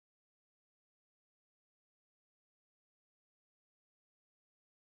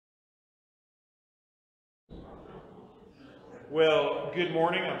Well, good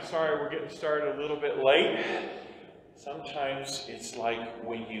morning. I'm sorry we're getting started a little bit late. Sometimes it's like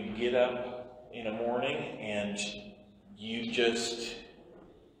when you get up in the morning and you just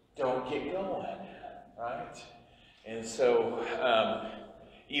don't get going, right? And so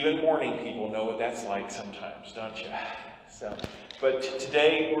even morning people know what that's like sometimes, don't you? But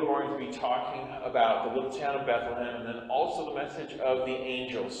today we're going to be talking about the little town of Bethlehem, and then also the message of the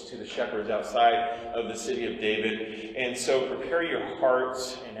angels to the shepherds outside of the city of David. And so prepare your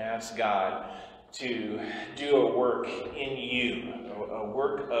hearts and ask God to do a work in you, a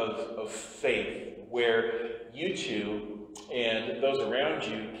work of faith, where you too and those around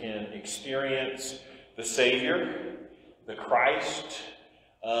you can experience the Savior, the Christ,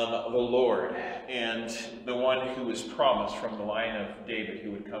 the Lord, and the one who was promised from the line of David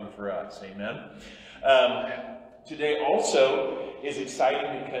who would come for us. Amen. Today also is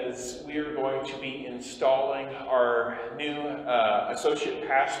exciting because we are going to be installing our new associate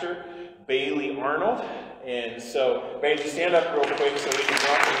pastor, Bailey Arnold. And so, Bailey, stand up real quick so we can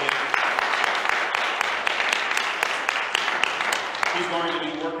welcome him. He's going to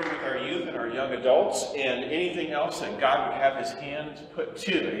be working with our youth and our young adults and anything else that God would have his hand put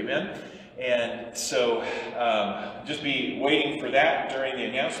to. Amen. And so just be waiting for that during the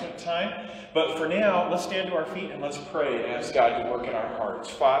announcement time. But for now, let's stand to our feet and let's pray and ask God to work in our hearts.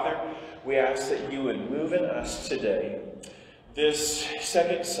 Father, we ask that you would move in us today, this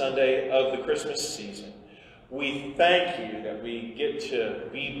second Sunday of the Christmas season. We thank you that we get to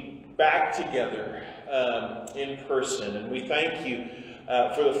be back together in person. And we thank you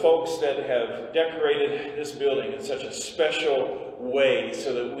for the folks that have decorated this building in such a special way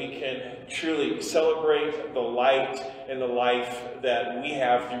so that we can truly celebrate the light and the life that we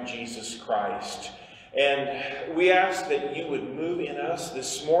have through Jesus Christ. And we ask that you would move in us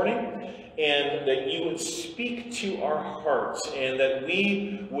this morning and that you would speak to our hearts and that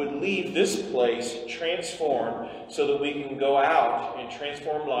we would leave this place transformed so that we can go out and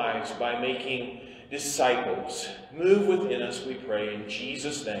transform lives by making disciples. Move within us, we pray, in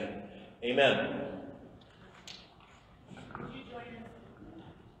Jesus' name. Amen. Would you join us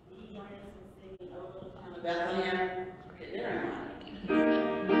in singing "O Little Town of Bethlehem"? Okay, there am I.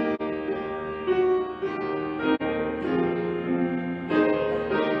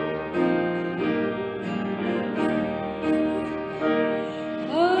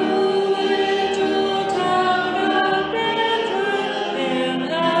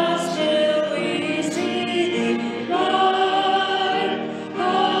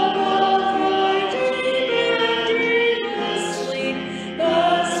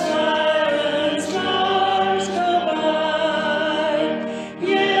 Go by.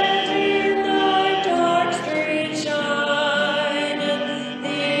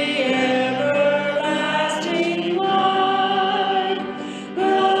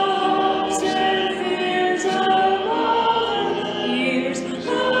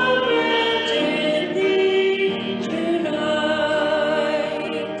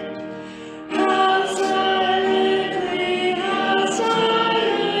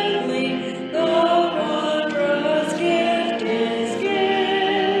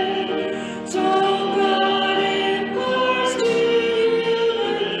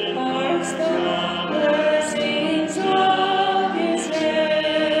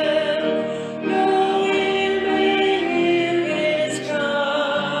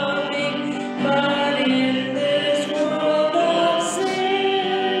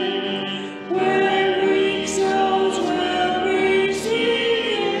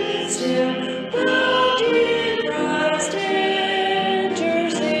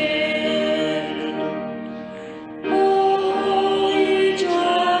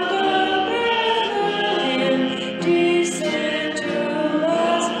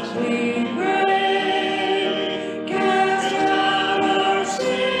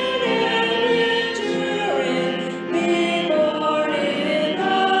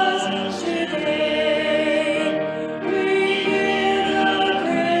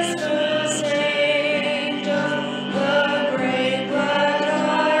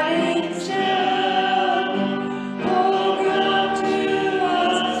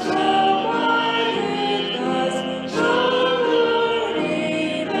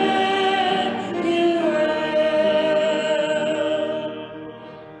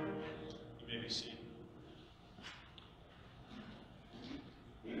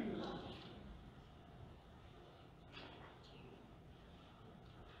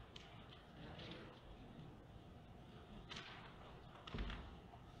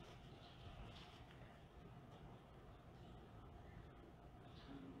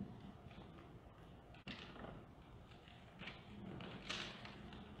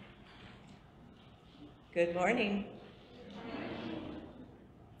 Good morning.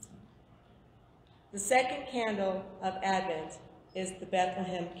 The second candle of Advent is the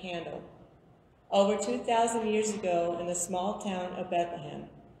Bethlehem candle. Over 2,000 years ago, in the small town of Bethlehem,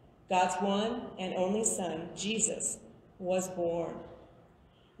 God's one and only Son, Jesus, was born.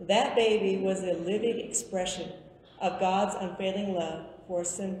 That baby was a living expression of God's unfailing love for a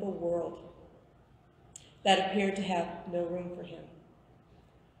sinful world that appeared to have no room for him.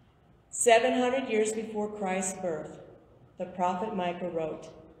 700 years before Christ's birth, the prophet Micah wrote,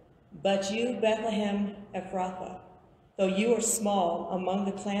 "But you, Bethlehem Ephrathah, though you are small among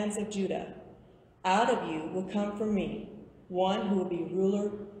the clans of Judah, out of you will come for me one who will be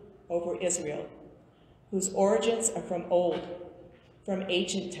ruler over Israel, whose origins are from old, from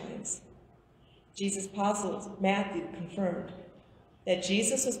ancient times." Jesus' apostle Matthew confirmed that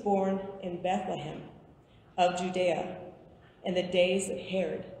Jesus was born in Bethlehem of Judea in the days of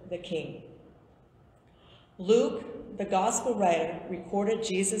Herod the king. Luke, the gospel writer, recorded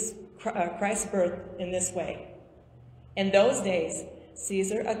Christ's birth in this way. In those days,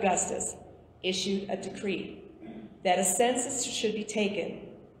 Caesar Augustus issued a decree that a census should be taken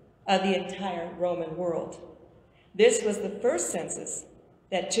of the entire Roman world. This was the first census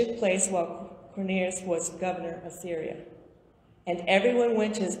that took place while Quirinius was governor of Syria, and everyone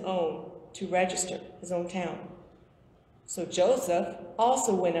went to his own to register his own town. So Joseph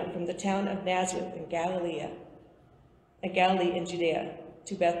also went up from the town of Nazareth in Galilee in Judea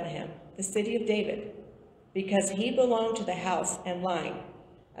to Bethlehem, the city of David, because he belonged to the house and line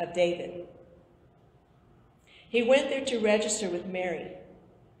of David. He went there to register with Mary,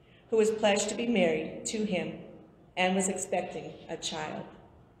 who was pledged to be married to him and was expecting a child.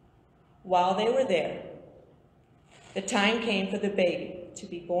 While they were there, the time came for the baby to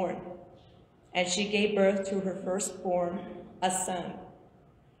be born, and she gave birth to her firstborn, a son.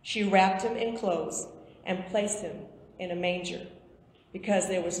 She wrapped him in clothes and placed him in a manger, because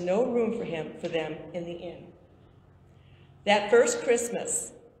there was no room for them in the inn. That first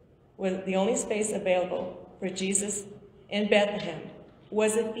Christmas, was the only space available for Jesus in Bethlehem,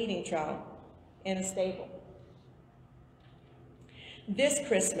 was a feeding trough in a stable. This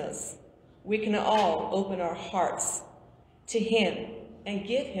Christmas, we can all open our hearts to him and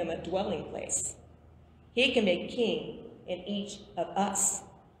give him a dwelling place. He can be king in each of us.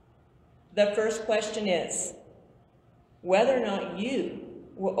 The first question is whether or not you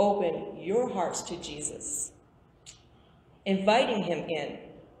will open your hearts to Jesus, inviting him in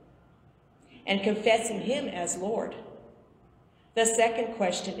and confessing him as Lord. The second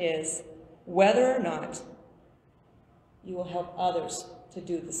question is whether or not you will help others to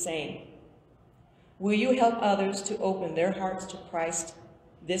do the same. Will you help others to open their hearts to Christ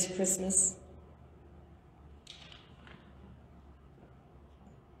this Christmas?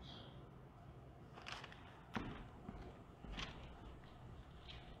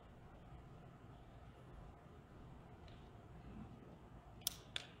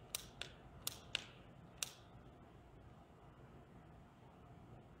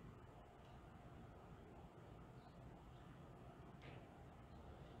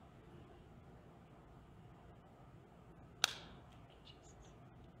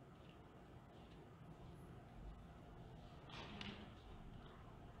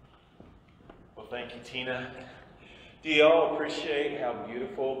 Thank you, Tina. Do y'all appreciate how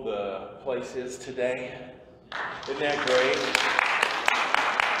beautiful the place is today? Isn't that great?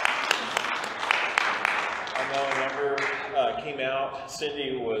 I know a number came out.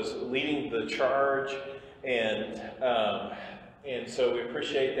 Cindy was leading the charge, and so we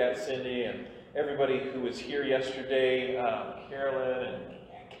appreciate that, Cindy, and everybody who was here yesterday, Carolyn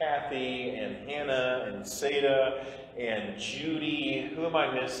and Kathy and Hannah and Seda and Judy. Who am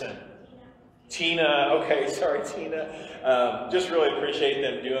I missing? Tina. Okay, sorry, Tina. Just really appreciate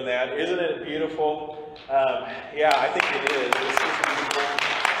them doing that. Isn't it beautiful? Yeah, I think it is. This is beautiful.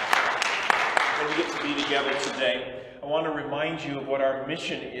 And we get to be together today. I want to remind you of what our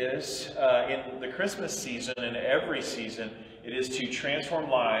mission is in the Christmas season and every season. It is to transform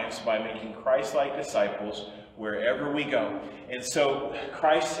lives by making Christ-like disciples wherever we go. And so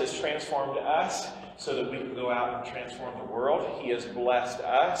Christ has transformed us so that we can go out and transform the world. He has blessed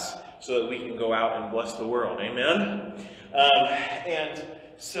us so that we can go out and bless the world. Amen? And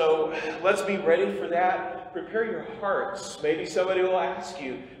so let's be ready for that. Prepare your hearts. Maybe somebody will ask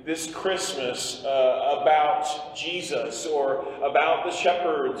you this Christmas about Jesus or about the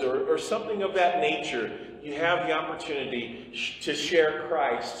shepherds or something of that nature. You have the opportunity to share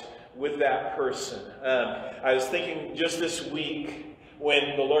Christ with that person. I was thinking just this week,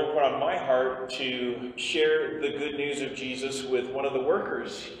 when the Lord put on my heart to share the good news of Jesus with one of the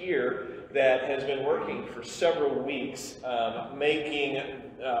workers here that has been working for several weeks, making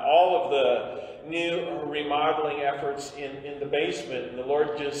all of the new remodeling efforts in the basement. And the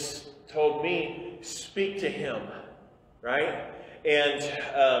Lord just told me, speak to him, right? And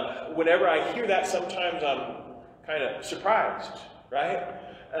whenever I hear that, sometimes I'm kind of surprised, right?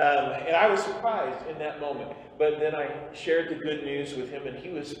 And I was surprised in that moment. But then I shared the good news with him, and he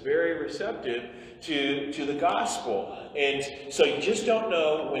was very receptive to the gospel. And so you just don't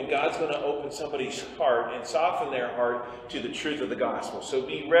know when God's going to open somebody's heart and soften their heart to the truth of the gospel. So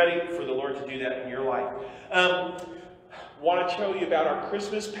be ready for the Lord to do that in your life. Want to tell you about our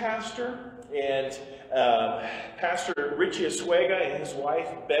Christmas pastor, and Pastor Richie Oswega and his wife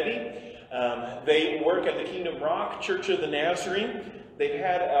Betty. They work at the Kingdom Rock Church of the Nazarene. They've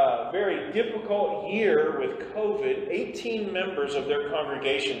had a very difficult year with COVID. 18 members of their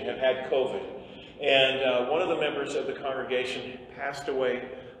congregation have had COVID. And one of the members of the congregation passed away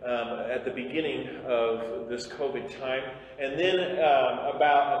at the beginning of this COVID time. And then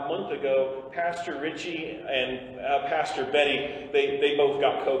about a month ago, Pastor Richie and Pastor Betty, they both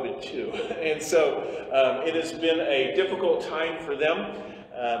got COVID too. And so it has been a difficult time for them.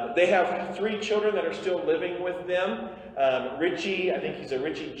 They have 3 children that are still living with them. Richie, I think he's a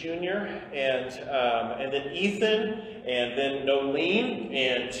Richie Jr., and then Ethan, and then Nolene,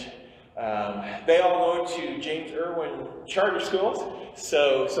 and they all go to James Irwin Charter Schools,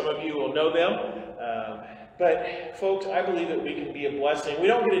 so some of you will know them. But folks, I believe that we can be a blessing. We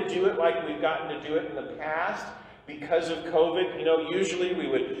don't get to do it like we've gotten to do it in the past because of COVID. You know, usually we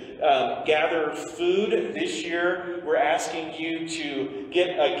would gather food. This year, we're asking you to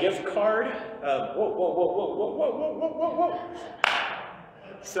get a gift card. Whoa.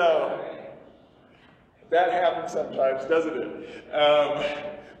 So, that happens sometimes, doesn't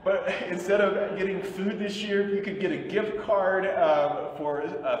it? But instead of getting food this year, you could get a gift card for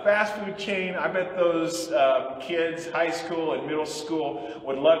a fast food chain. I bet those kids, high school and middle school,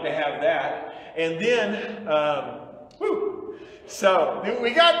 would love to have that. And then, so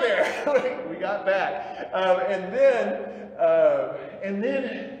we got there. We got back. And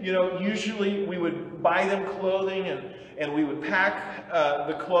then, you know, usually we would buy them clothing, and we would pack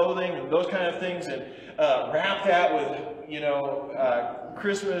the clothing and those kind of things, and wrap that with, you know,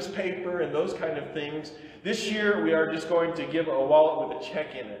 Christmas paper and those kind of things. This year we are just going to give a wallet with a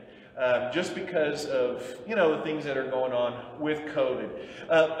check in it, just because of, you know, the things that are going on with COVID.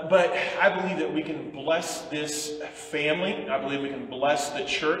 But I believe that we can bless this family. I believe we can bless the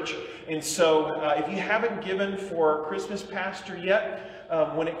church. And so if you haven't given for Christmas pastor yet,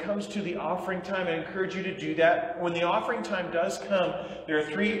 when it comes to the offering time, I encourage you to do that. When the offering time does come, there are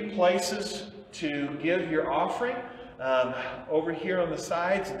 3 places to give your offering. Over here on the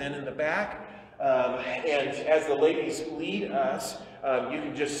sides, and then in the back. And as the ladies lead us, you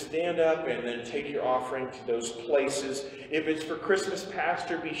can just stand up and then take your offering to those places. If it's for Christmas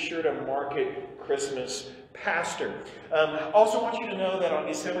pastor, be sure to mark it Christmas pastor. Also want you to know that on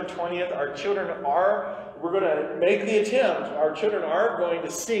December 20th, we're going to make the attempt. Our children are going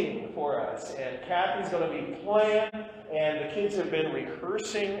to sing for us. And Kathy's going to be playing, and the kids have been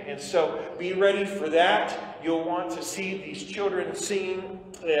rehearsing. And so be ready for that. You'll want to see these children sing.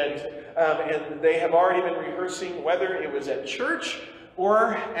 And they have already been rehearsing, whether it was at church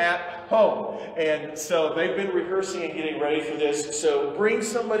or at home. And so they've been rehearsing and getting ready for this. So bring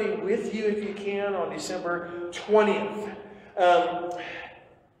somebody with you if you can on December 20th.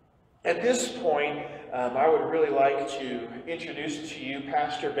 At this point, I would really like to introduce to you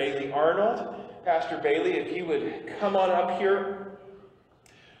Pastor Bailey Arnold. Pastor Bailey, if you would come on up here.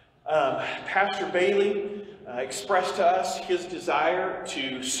 Pastor Bailey expressed to us his desire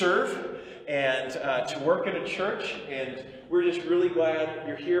to serve and to work in a church, and we're just really glad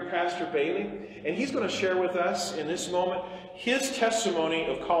you're here, Pastor Bailey. And he's going to share with us in this moment his testimony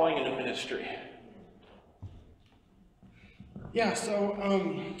of calling in a ministry. Yeah, so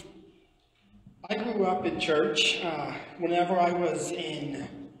I grew up in church. Whenever I was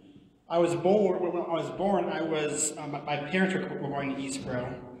born, my parents were going to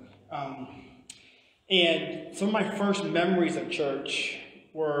Eastborough. And some of my first memories of church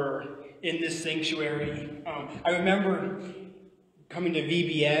were in this sanctuary. I remember coming to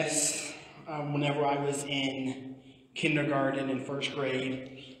VBS whenever I was in kindergarten and first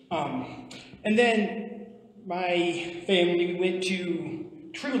grade. And then my family went to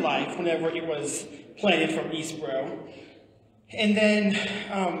True Life whenever it was planted from Eastborough. And then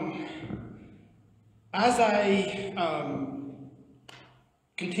as I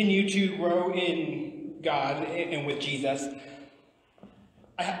continue to grow in God and with Jesus,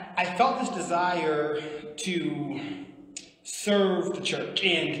 I felt this desire to serve the church.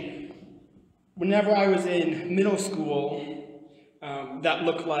 And whenever I was in middle school, that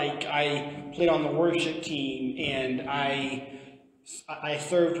looked like I played on the worship team, and I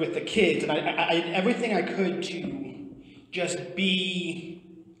served with the kids, and I did everything I could to just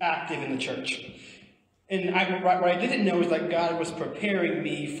be active in the church. And what I didn't know is that God was preparing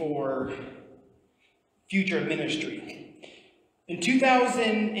me for future ministry. In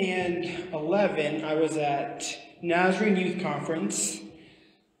 2011, I was at Nazarene Youth Conference,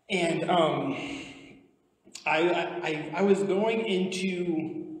 and I was going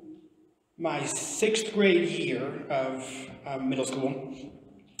into my 6th grade year of middle school.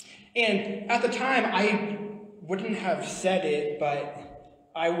 And at the time, I wouldn't have said it, but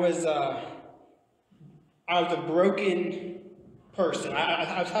I was a broken person.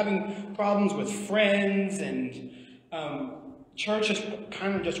 I was having problems with friends, and church just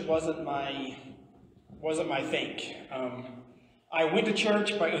wasn't my thing. I went to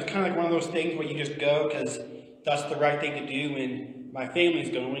church, but it was kind of like one of those things where you just go because that's the right thing to do, and my family's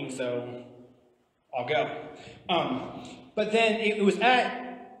going, so I'll go. But then it was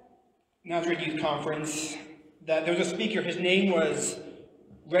at Nazarene Youth Conference that there was a speaker. His name was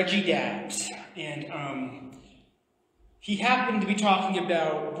Reggie Dabbs, and he happened to be talking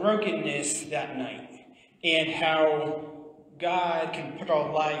about brokenness that night and how God can put our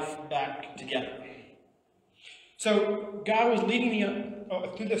life back together. So God was leading me,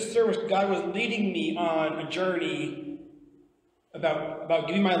 through this service, God was leading me on a journey about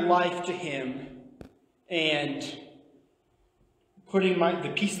giving my life to Him and putting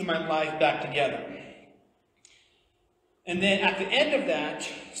the pieces of my life back together. And then at the end of that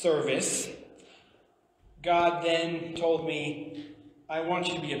service, God then told me, I want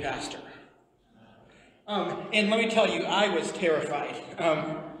you to be a pastor. And let me tell you, I was terrified.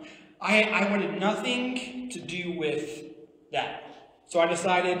 I wanted nothing to do with that. So I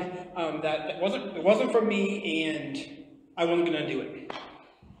decided that it wasn't for me, and I wasn't going to do it.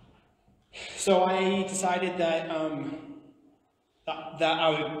 So I decided that I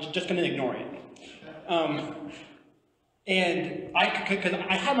was just going to ignore it. And because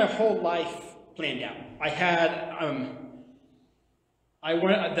I had my whole life planned out. I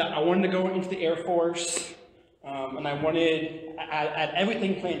wanted to go into the Air Force, and I had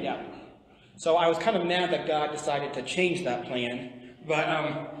everything planned out. So I was kind of mad that God decided to change that plan, but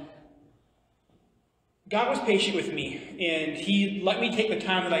God was patient with me, and He let me take the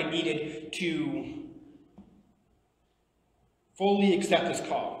time that I needed to fully accept this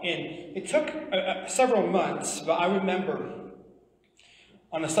call. And it took several months, but I remember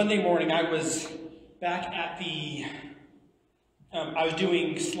on a Sunday morning I was back at I was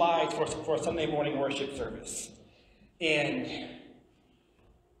doing slides for a Sunday morning worship service. And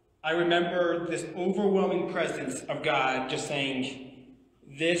I remember this overwhelming presence of God just saying,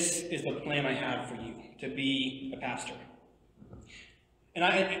 this is the plan I have for you, to be a pastor. And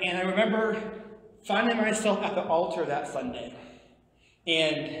I remember finding myself at the altar that Sunday.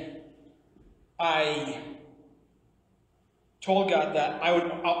 And I told God that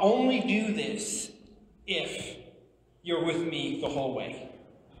I'll only do this if you're with me the whole way.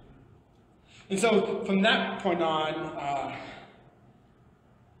 And so from that point on,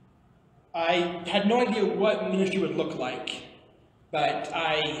 I had no idea what ministry would look like, but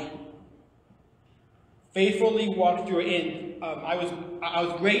I faithfully walked through it. And I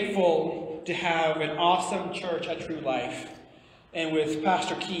was grateful to have an awesome church at True Life, and with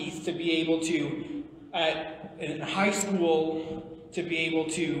Pastor Keith to be able to, in high school, to be able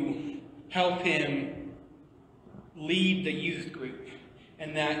to help him lead the youth group.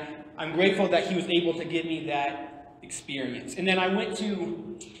 And that I'm grateful that he was able to give me that experience. And then I went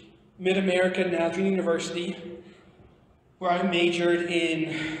to Mid-America Nazarene University, where I majored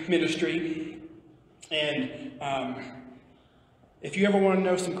in ministry. And if you ever want to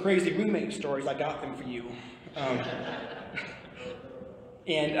know some crazy roommate stories, I got them for you.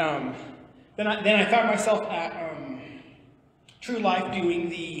 Then I found myself at True Life doing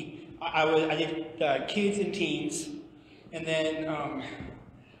I did kids and teens, and then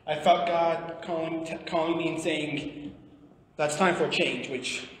I felt God calling me and saying, that's time for a change,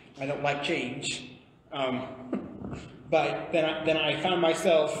 which I don't like change. But then I found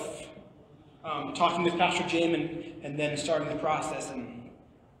myself talking with Pastor Jim and then starting the process. And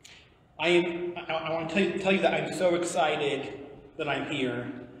I want to tell you that I'm so excited that I'm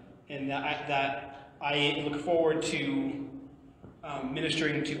here, and that I look forward to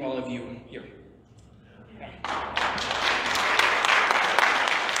ministering to all of you here.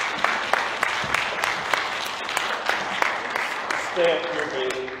 Stay up here,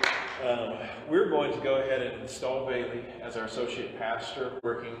 baby. we're going to go ahead and install Bailey as our associate pastor,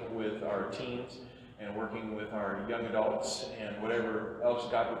 working with our teens and working with our young adults and whatever else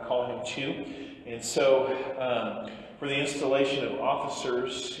God would call him to. And so for the installation of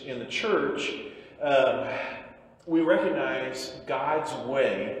officers in the church, we recognize God's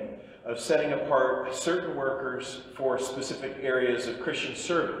way of setting apart certain workers for specific areas of Christian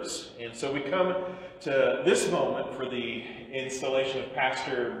service. And so we come to this moment for the installation of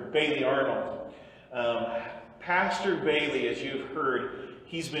Pastor Bailey Arnold. Pastor Bailey, as you've heard,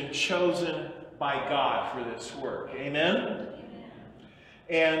 he's been chosen by God for this work. Amen?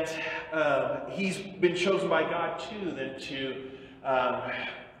 And he's been chosen by God too then to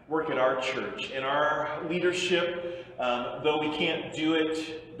work at our church. And our leadership, though we can't do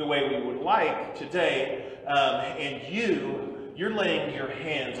it the way we would like today, and you're laying your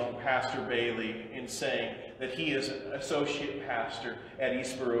hands on Pastor Bailey and saying that he is an associate pastor at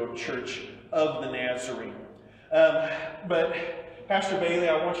Eastborough Church of the Nazarene. But Pastor Bailey,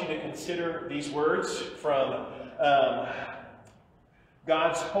 I want you to consider these words from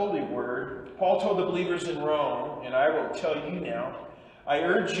God's holy word. Paul told the believers in Rome, and I will tell you now, I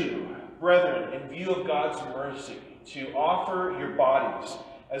urge you, brethren, in view of God's mercy, to offer your bodies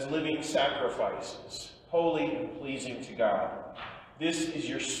as living sacrifices, holy and pleasing to God. This is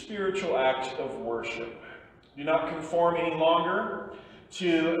your spiritual act of worship. Do not conform any longer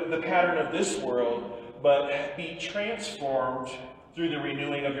to the pattern of this world, but be transformed through the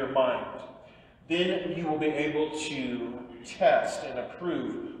renewing of your mind. Then you will be able to test and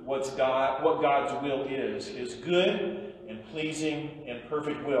approve what God's will is, his good and pleasing and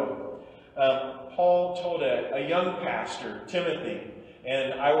perfect will. Paul told a young pastor, Timothy,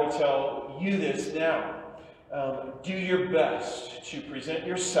 and I will tell you this now, do your best to present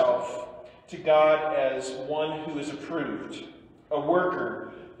yourself to God as one who is approved, a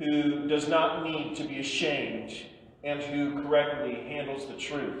worker who does not need to be ashamed and who correctly handles the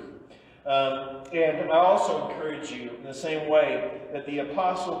truth. And I also encourage you in the same way that the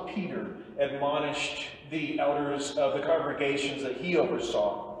Apostle Peter admonished the elders of the congregations that he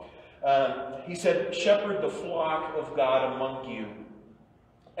oversaw. He said, shepherd the flock of God among you,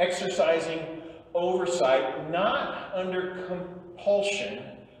 exercising oversight not under compulsion,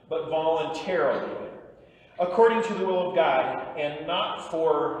 but voluntarily, according to the will of God, and not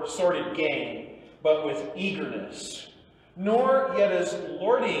for sordid gain, but with eagerness, nor yet as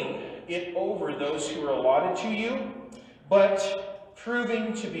lording it over those who are allotted to you, but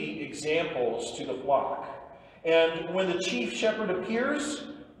proving to be examples to the flock. And when the chief shepherd appears,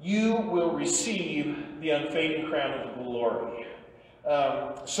 you will receive the unfading crown of glory.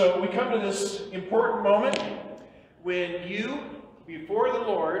 So we come to this important moment when you, before the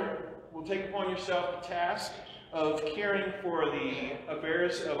Lord, will take upon yourself the task of caring for the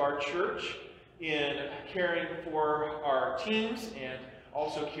affairs of our church, in caring for our teens, and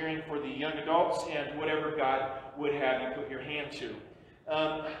also caring for the young adults, and whatever God would have you put your hand to.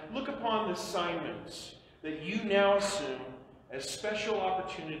 Look upon the assignments that you now assume as special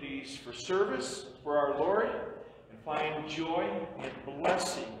opportunities for service for our Lord, and find joy and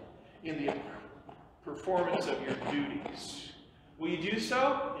blessing in the performance of your duties. Will you do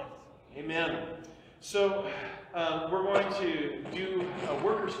so? Yes. Amen. So we're going to do a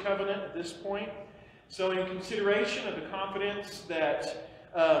workers' covenant at this point. So in consideration of the confidence that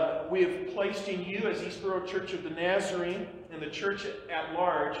we have placed in you as Eastborough Church of the Nazarene and the church at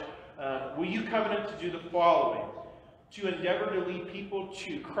large, will you covenant to do the following? To endeavor to lead people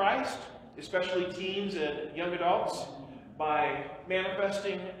to Christ, especially teens and young adults, by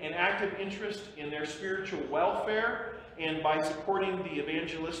manifesting an active interest in their spiritual welfare and by supporting the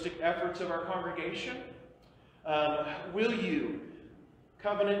evangelistic efforts of our congregation? Will you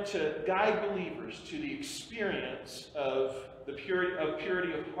covenant to guide believers to the experience of the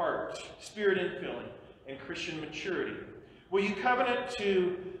purity of heart, spirit infilling, and Christian maturity? Will you covenant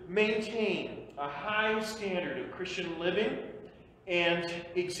to maintain a high standard of Christian living and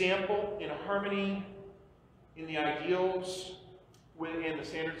example in harmony in the ideals and the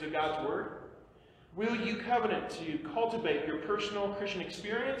standards of God's Word? Will you covenant to cultivate your personal Christian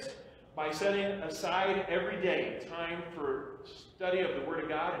experience by setting aside every day time for study of the Word of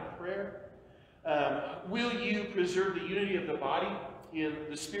God and prayer? Will you preserve the unity of the body in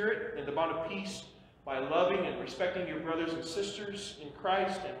the Spirit and the bond of peace by loving and respecting your brothers and sisters in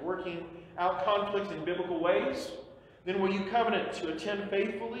Christ and working out conflict in biblical ways? Then will you covenant to attend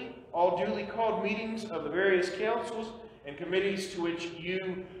faithfully all duly called meetings of the various councils and committees to which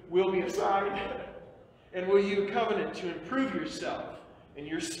you will be assigned? And will you covenant to improve yourself and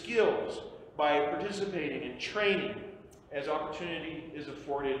your skills by participating in training as opportunity is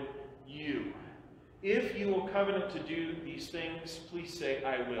afforded you. If you will covenant to do these things, please say,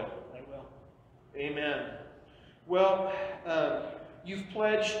 I will. I will. Amen. Well, you've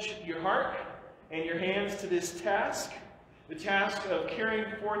pledged your heart and your hands to this task, the task of carrying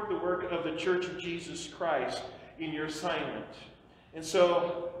forth the work of the Church of Jesus Christ in your assignment. And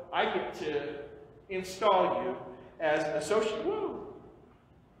so I get to install you as an associate. Whoa!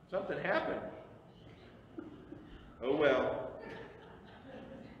 Something happened. Oh well.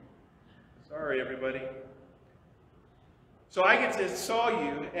 Sorry, everybody. So I get to install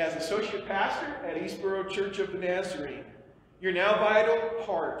you as associate pastor at Eastborough Church of the Nazarene. You're now a vital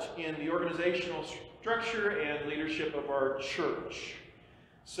part in the organizational structure and leadership of our church.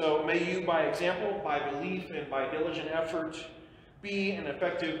 So may you, by example, by belief, and by diligent effort, be an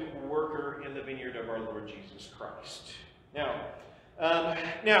effective worker in the vineyard of our Lord Jesus Christ. Now,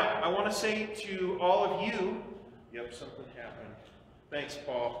 I want to say to all of you, yep, something happened. Thanks,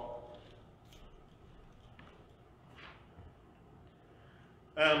 Paul.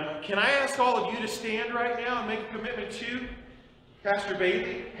 Can I ask all of you to stand right now and make a commitment to? Pastor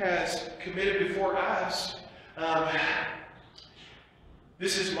Bailey has committed before us.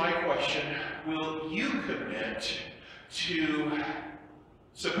 This is my question. Will you commit to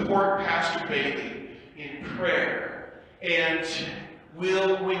support Pastor Bailey in prayer? And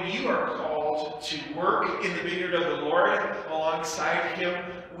will, when you are called to work in the vineyard of the Lord alongside him,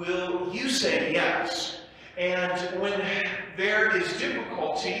 will you say yes? And when there is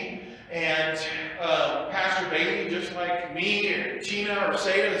difficulty, and Pastor Bailey, just like me or Tina or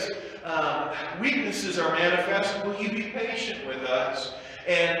Sada's weaknesses are manifest, will you be patient with us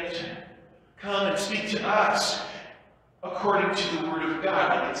and come and speak to us according to the Word of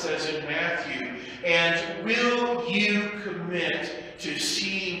God, like it says in Matthew? And will you commit to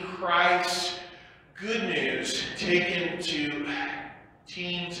seeing Christ's good news taken to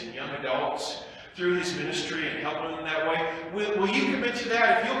teens and young adults through his ministry and helping them that way? Will you commit to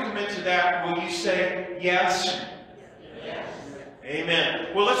that? If you'll commit to that, will you say yes? Yes. Amen.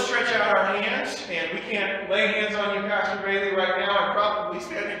 Well, let's stretch out our hands, and we can't lay hands on you, Pastor Bailey, right now. I'm probably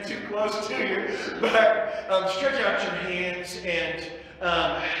standing too close to you, but stretch out your hands, and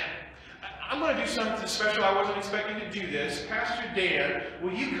I'm going to do something special. I wasn't expecting to do this. Pastor Dan,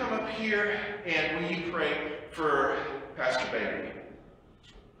 will you come up here, and will you pray for Pastor Bailey?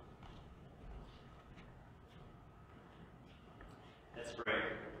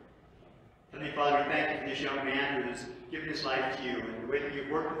 Heavenly Father, we thank you for this young man who has given his life to you, and the way that you've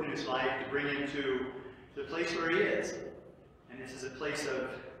worked within his life to bring him to the place where he is. And this is a place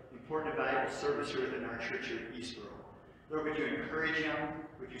of important and valuable service here within our church here at Eastborough. Lord, would you encourage him?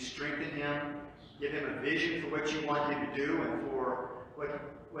 Would you strengthen him? Give him a vision for what you want him to do and for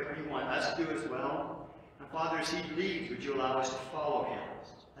what you want us to do as well. And Father, as he leads, would you allow us to follow him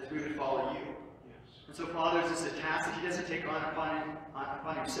as we would follow you? And so, Father, this is a task that he doesn't take on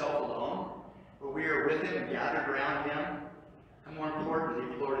upon himself alone, but we are with him and gathered around him. And more importantly,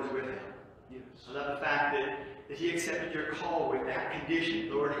 the Lord is with him. Yes. I love the fact that he accepted your call with that condition.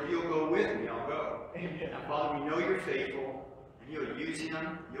 Lord, if you'll go with me, I'll go. Amen. And Father, we know you're faithful, and you'll use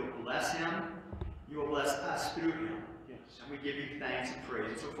him, you'll bless him, you will bless us through him. Yes. And we give you thanks and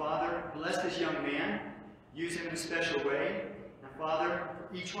praise. So, Father, bless this young man, use him in a special way. And Father,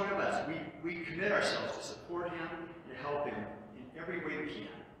 for each one of us, we commit ourselves to support him and to help him in every way we can.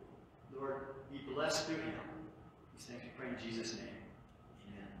 Lord, be blessed through him. These things we pray in Jesus' name.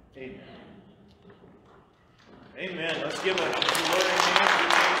 Amen. Amen. Amen. Let's give a Lord a hand.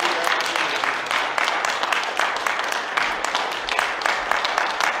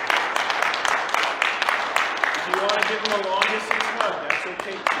 If you want to give him a long distance hug, that's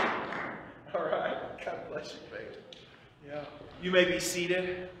okay too. All right. God bless you, baby. Yeah. You may be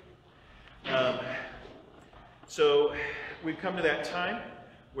seated. So we've come to that time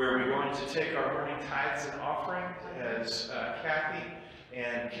where we want to take our morning tithes and offering as Kathy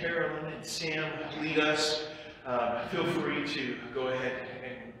and Carolyn and Sam lead us. Feel free to go ahead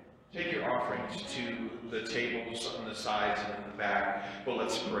and take your offerings to the tables on the sides and in the back. But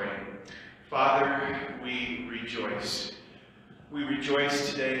let's pray. Father, we rejoice. We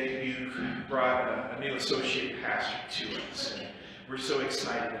rejoice today. You've brought a new associate pastor to us. And we're so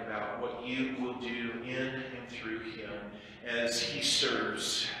excited about what you will do in and through him as he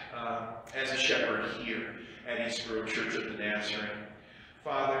serves as a shepherd here at Eastborough Church of the Nazarene.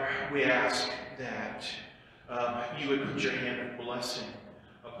 Father, we ask that you would put your hand of blessing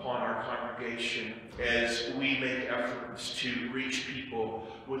upon our congregation as we make efforts to reach people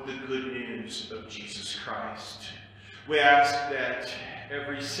with the good news of Jesus Christ. We ask that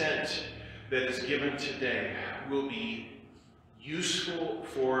every cent that is given today will be useful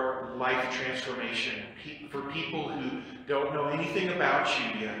for life transformation, for people who don't know anything about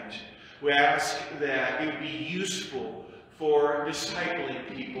you yet. We ask that it would be useful for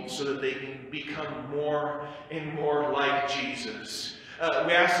discipling people so that they can become more and more like Jesus.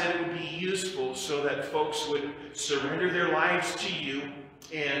 We ask that it would be useful so that folks would surrender their lives to you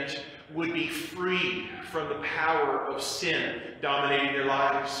and would be free from the power of sin dominating their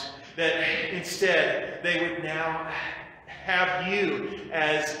lives. That instead they would now have you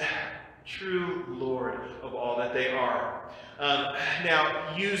as true Lord of all that they are.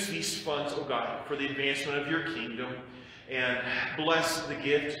 Now use these funds, oh God, for the advancement of your kingdom, and bless the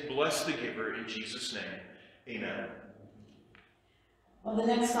gift, bless the giver, in Jesus' name. Amen. Well, the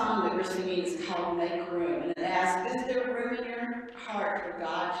next song that we're singing is called Make Room, and it asks, is there room in your heart for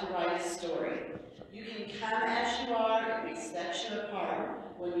God to write a story? You can come as you are, and we set you apart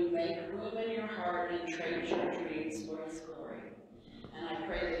when you make room in your heart and trade your dreams for His glory. And I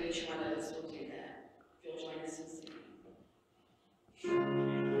pray that each one of us will do that. If you'll join us in singing.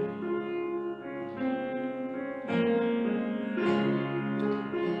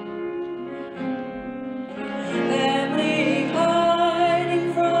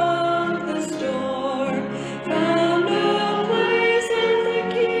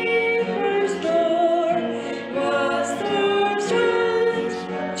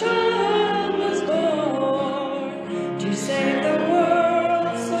 Save the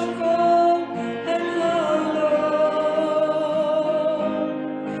world so cold and hollow.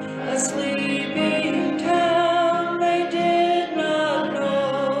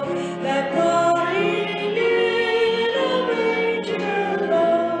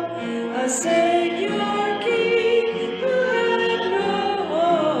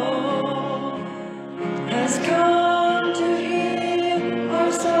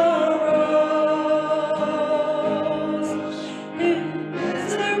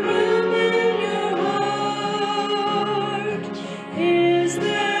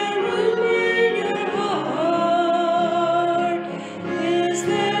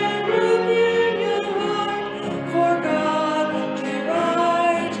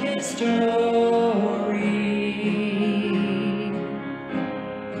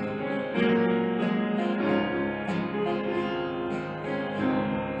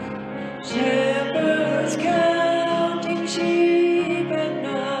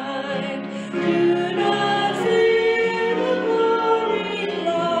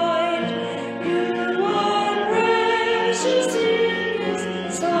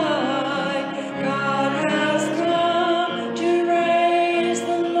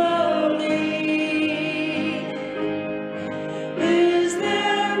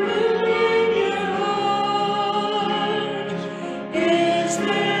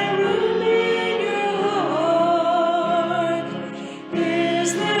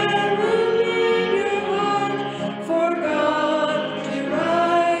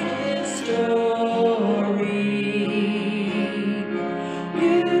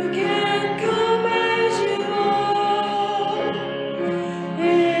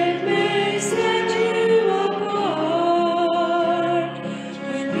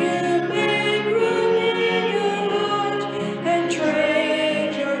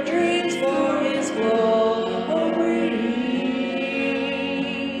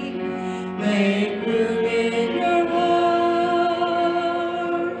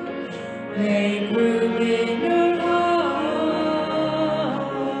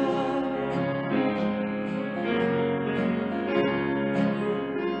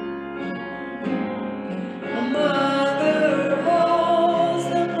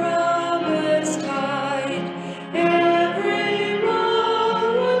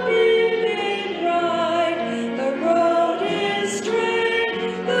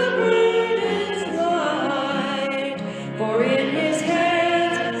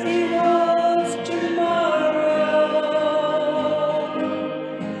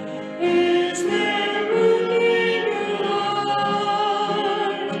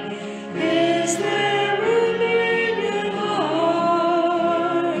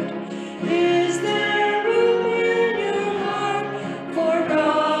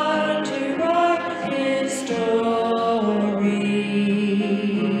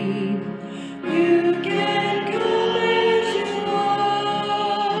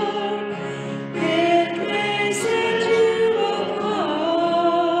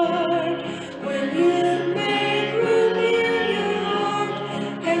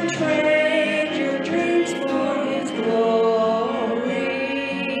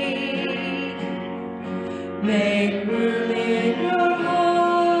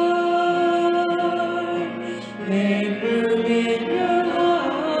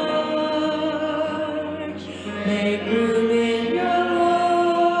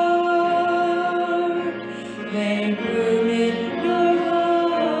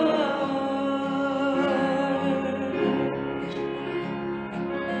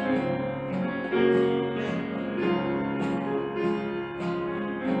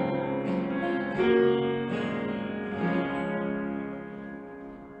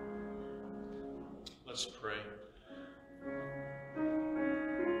 Let's pray.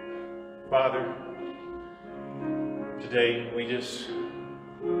 Father, today we just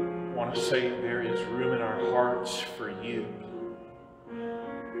want to say there is room in our hearts for you.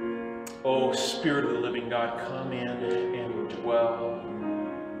 Oh, Spirit of the living God, come in and dwell.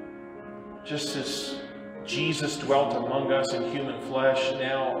 Just as Jesus dwelt among us in human flesh,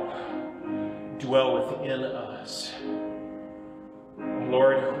 now dwell within us.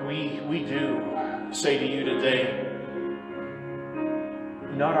 Lord, we do say to you today,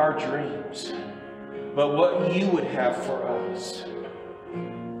 not our dreams, but what you would have for us.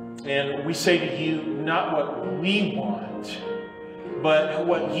 And we say to you, not what we want, but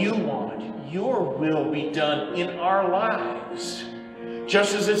what you want. Your will be done in our lives,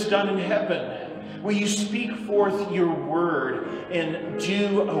 just as it's done in heaven. Will you speak forth your word and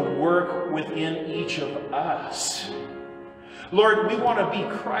do a work within each of us? Lord, we want to be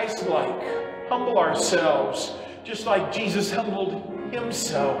Christ-like, humble ourselves, just like Jesus humbled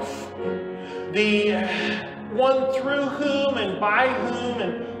himself. The one through whom and by whom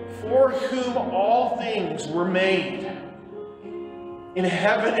and for whom all things were made, in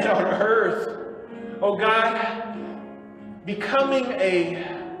heaven and on earth. Oh God, becoming a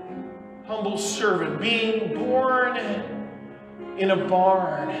humble servant, being born in a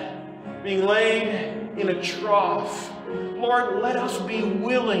barn, being laid in a trough. Lord, let us be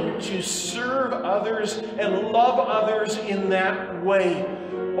willing to serve others and love others in that way.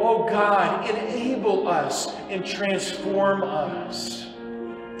 Oh God, enable us and transform us.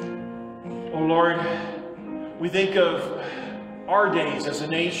 Oh Lord, we think of our days as a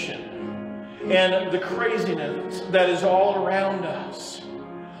nation and the craziness that is all around us.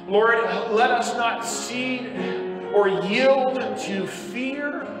 Lord, let us not cede or yield to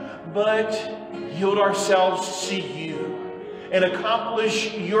fear, but yield ourselves to you and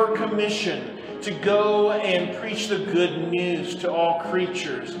accomplish your commission to go and preach the good news to all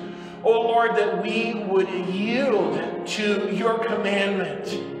creatures. Oh Lord, that we would yield to your commandment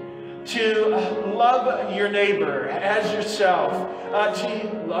to love your neighbor as yourself,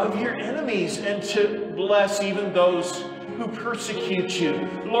 to love your enemies, and to bless even those who persecute you.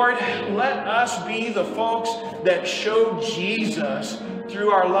 Lord, let us be the folks that show Jesus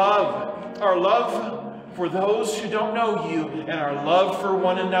through our love for those who don't know you, and our love for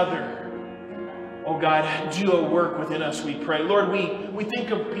one another. Oh God, do a work within us, we pray. Lord, we think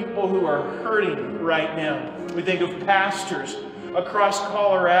of people who are hurting right now. We think of pastors across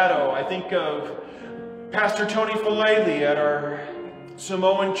Colorado. I think of Pastor Tony Falele at our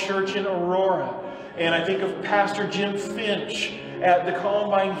Samoan church in Aurora. And I think of Pastor Jim Finch at the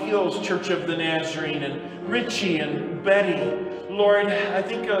Columbine Hills Church of the Nazarene, and Richie and Betty. Lord, I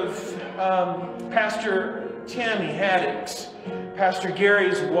think of Pastor Tammy Haddix, Pastor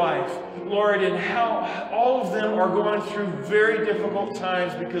Gary's wife. Lord, and how all of them are going through very difficult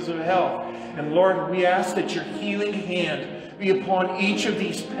times because of health. And Lord, we ask that your healing hand be upon each of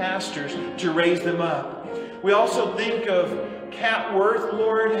these pastors to raise them up. We also think of Kat Worth,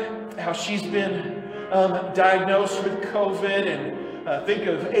 Lord, how she's been diagnosed with COVID, and think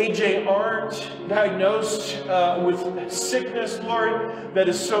of AJ Arndt, diagnosed with sickness, Lord, that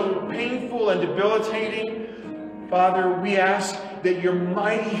is so painful and debilitating. Father, we ask that your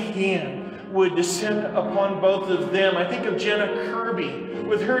mighty hand would descend upon both of them. I think of Jenna Kirby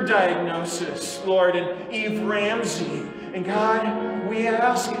with her diagnosis, Lord, and Eve Ramsey. And God, we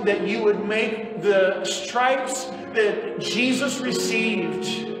ask that you would make the stripes that Jesus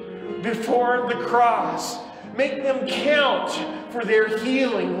received before the cross, make them count for their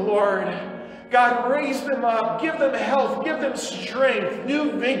healing, Lord. God, raise them up, give them health, give them strength,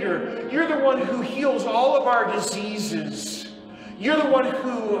 new vigor. You're the one who heals all of our diseases. You're the one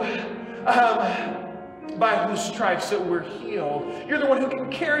who, by whose stripes that we're healed. You're the one who can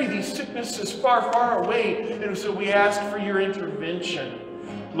carry these sicknesses far, far away. And so we ask for your intervention.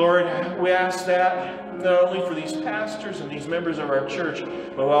 Lord, we ask that not only for these pastors and these members of our church,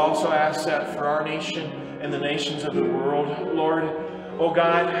 but we also ask that for our nation and the nations of the world. Lord, oh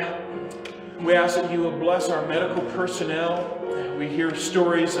God, we ask that you will bless our medical personnel. We hear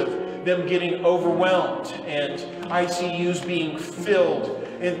stories of them getting overwhelmed and ICUs being filled.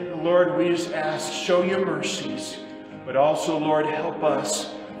 And Lord, we just ask, show your mercies. But also, Lord, help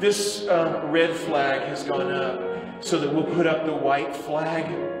us. This red flag has gone up so that we'll put up the white flag.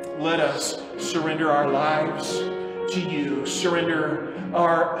 Let us surrender our lives to you, surrender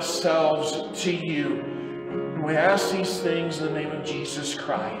ourselves to you. And we ask these things in the name of Jesus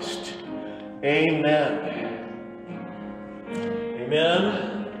Christ. Amen. Amen.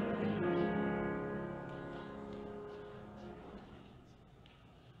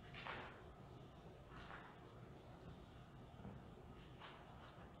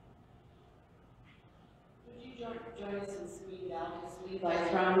 join us in singing out to Leave Thy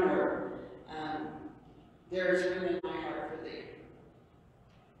Throne, or There Is Room in My Heart for Thee.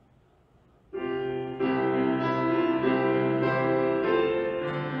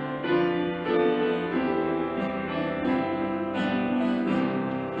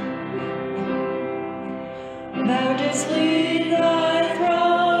 Thou didst leave thy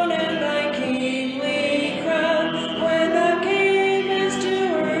throne and thy kingly crown when thou camest to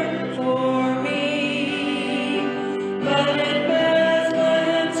earth for me. But in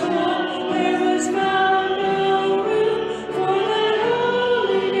Bethlehem's home there was found no room for thy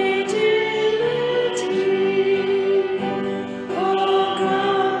holy nativity. Oh,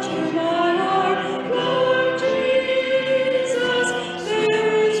 come to my heart, Lord Jesus,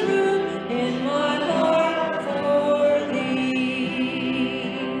 there is room in my heart for thee.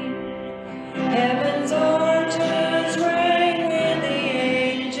 Heaven's arches rang when the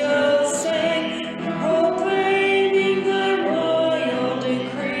angels sang, proclaiming thy royal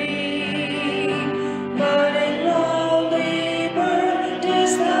decree. But in lowly birth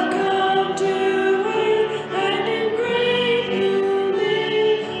didst thou come to earth, and in great humility.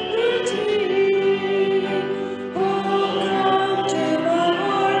 Oh, come to my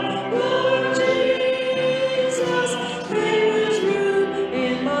heart, Lord Jesus, there is room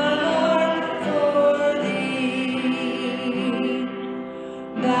in my heart for thee.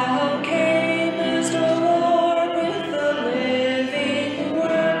 Thou camest, O Lord, with the living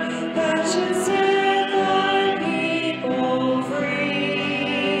word, that should set thy people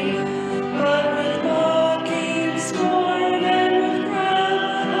free. But with mocking scorn and with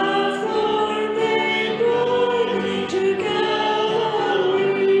crown of thorn they bore thee to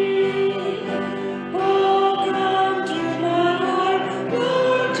Calvary. Oh, come to my heart,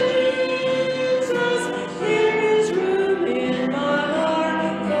 Lord Jesus, there is room in my heart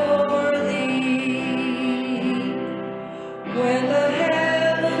for thee. When the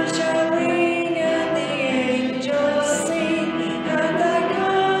heavens shall ring and the angels sing at thy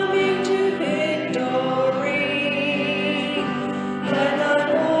coming to victory, let thy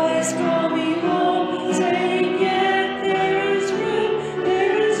voice call me home, saying, yet there is room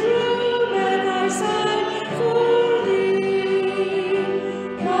at thy side for thee.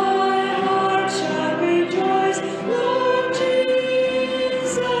 My heart shall rejoice, Lord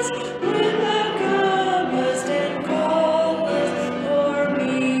Jesus, when thou comest and callest for me.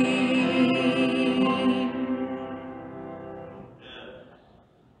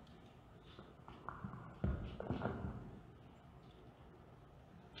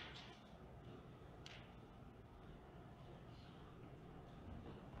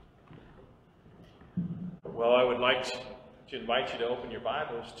 Well, I would like to invite you to open your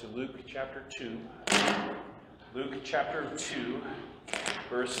Bibles to Luke chapter 2. Luke chapter 2,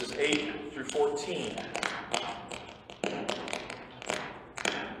 verses 8 through 14.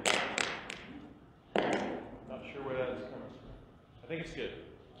 Not sure where that is coming from. I think it's good.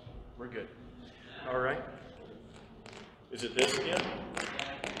 We're good. All right. Is it this again?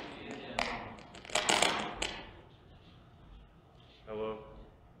 Hello?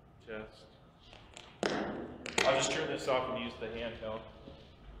 Test. I'll just turn this off and use the handheld.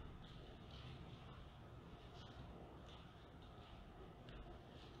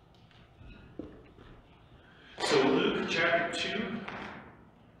 So Luke chapter 2.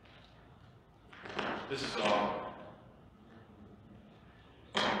 This is all.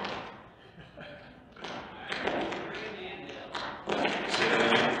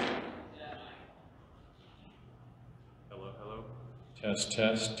 Hello, hello. Test,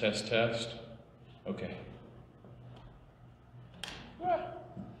 test, test, test. Okay.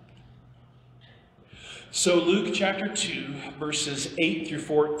 So Luke chapter 2, verses 8 through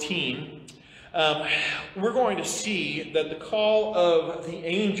 14, we're going to see that the call of the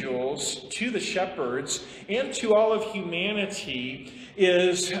angels to the shepherds and to all of humanity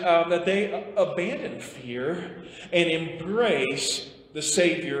is that they abandon fear and embrace the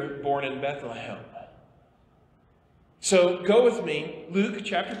Savior born in Bethlehem. So go with me, Luke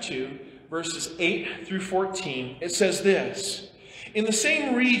chapter 2, verses 8 through 14. It says this: in the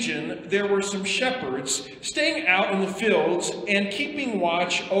same region, there were some shepherds staying out in the fields and keeping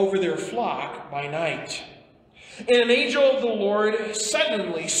watch over their flock by night. And an angel of the Lord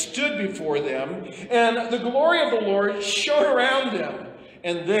suddenly stood before them, and the glory of the Lord shone around them,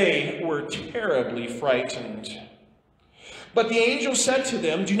 and they were terribly frightened. But the angel said to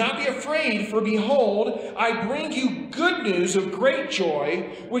them, "Do not be afraid, for behold, I bring you good news of great joy,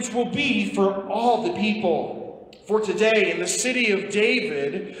 which will be for all the people. For today, in the city of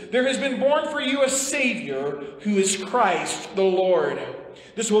David, there has been born for you a Savior, who is Christ the Lord.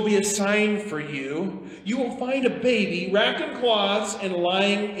 This will be a sign for you. You will find a baby wrapped in cloths and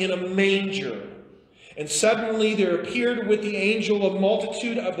lying in a manger." And suddenly there appeared with the angel a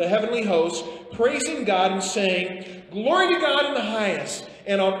multitude of the heavenly hosts, praising God and saying, "Glory to God in the highest,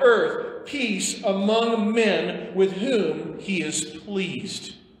 and on earth peace among men with whom he is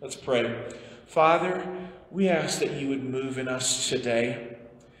pleased." Let's pray. Father, we ask that you would move in us today,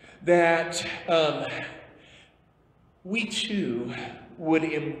 that we too would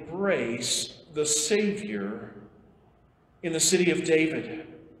embrace the Savior in the city of David,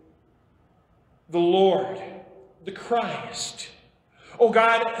 the Lord, the Christ. Oh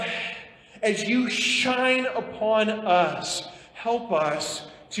God, as you shine upon us, help us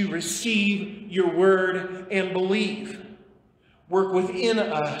to receive your word and believe. Work within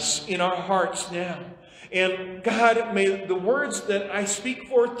us, in our hearts now. And God, may the words that I speak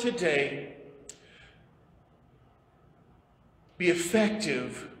forth today be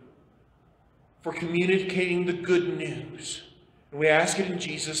effective for communicating the good news. And we ask it in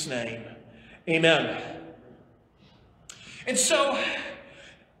Jesus' name. Amen. And so,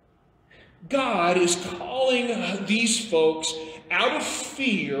 God is calling these folks out of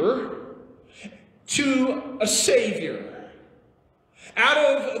fear to a Savior. Out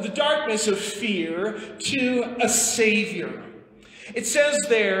of the darkness of fear to a Savior. It says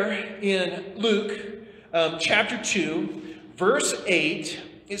there in Luke chapter 2, verse 8,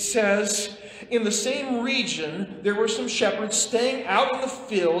 it says, "In the same region there were some shepherds staying out in the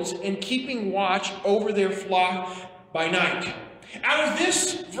fields and keeping watch over their flock by night." Out of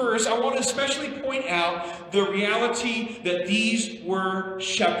this verse, I want to especially point out the reality that these were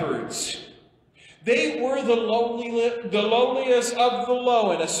shepherds. They were the lowliest of the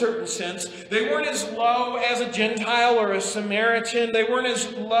low in a certain sense. They weren't as low as a Gentile or a Samaritan. They weren't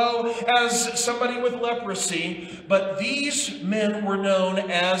as low as somebody with leprosy. But these men were known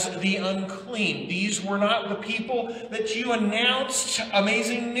as the unclean. These were not the people that you announced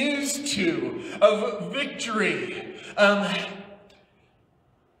amazing news to of victory.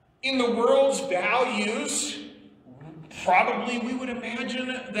 In the world's values, probably we would imagine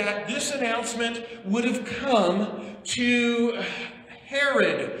that this announcement would have come to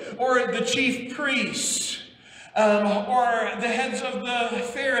Herod or the chief priests or the heads of the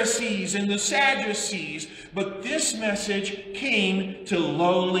Pharisees and the Sadducees. But this message came to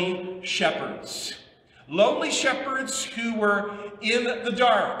lowly shepherds. Lowly shepherds who were in the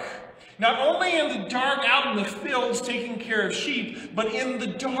dark. Not only in the dark out in the fields taking care of sheep, but in the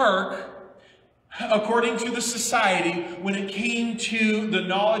dark according to the society when it came to the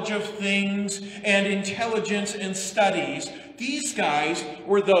knowledge of things and intelligence and studies. These guys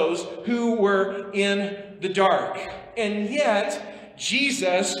were those who were in the dark. And yet,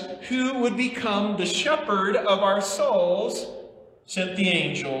 Jesus, who would become the shepherd of our souls, sent the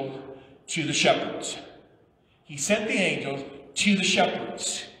angel to the shepherds. He sent the angels to the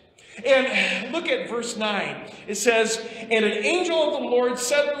shepherds. And look at verse 9. It says, "And an angel of the Lord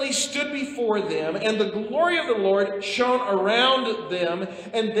suddenly stood before them, and the glory of the Lord shone around them,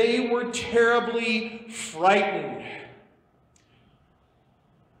 and they were terribly frightened."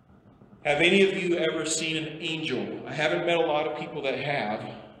 Have any of you ever seen an angel? I haven't met a lot of people that have.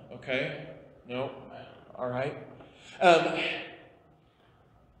 Okay? No? All right.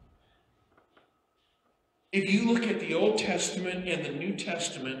 If you look at the Old Testament and the New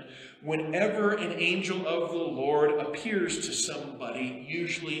Testament, whenever an angel of the Lord appears to somebody,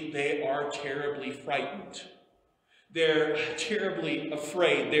 usually they are terribly frightened. They're terribly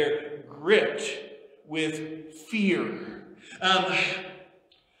afraid. They're gripped with fear.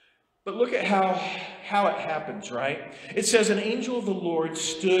 But look at how it happens, right? It says, "An angel of the Lord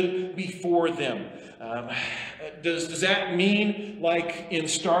stood before them." Does that mean like in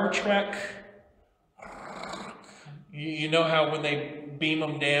Star Trek? You know how when they beam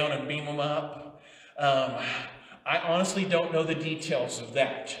them down and beam them up? I honestly don't know the details of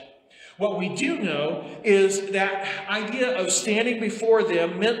that. What we do know is that idea of standing before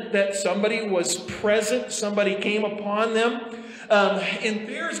them meant that somebody was present, somebody came upon them. In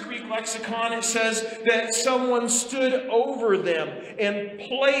Thayer's Greek lexicon, it says that someone stood over them and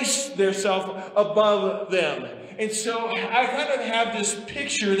placed themselves above them. And so I kind of have this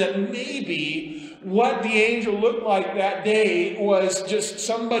picture that maybe what the angel looked like that day was just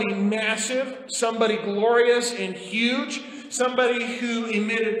somebody massive, somebody glorious and huge, somebody who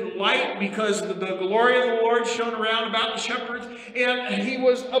emitted light because the glory of the Lord shone around about the shepherds, and he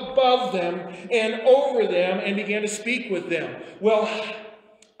was above them and over them and began to speak with them. Well,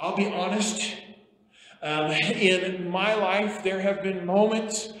 I'll be honest, in my life there have been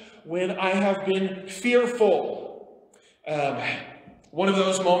moments when I have been fearful. One of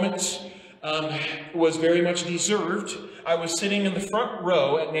those moments was very much deserved. I was sitting in the front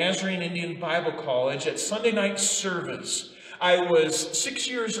row at Nazarene Indian Bible College at Sunday night service. I was 6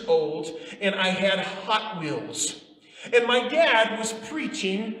 years old, and I had Hot Wheels. And my dad was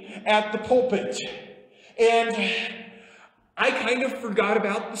preaching at the pulpit. And I kind of forgot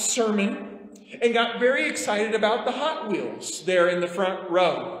about the sermon and got very excited about the Hot Wheels there in the front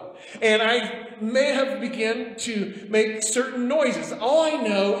row. And I may have begun to make certain noises. All I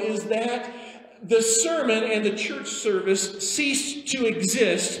know is that the sermon and the church service ceased to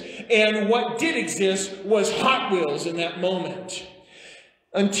exist, and what did exist was Hot Wheels in that moment.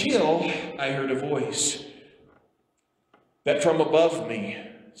 Until I heard a voice that from above me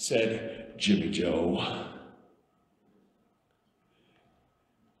said, "Jimmy Joe.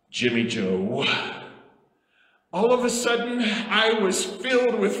 Jimmy Joe." All of a sudden, I was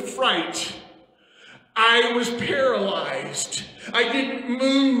filled with fright. I was paralyzed. I didn't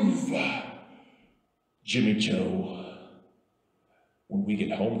move. "Jimmy Joe, when we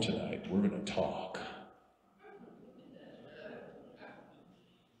get home tonight, we're going to talk."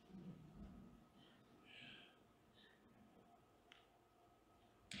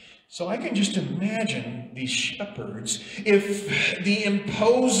 So I can just imagine these shepherds, if the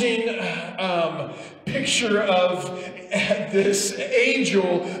imposing picture of this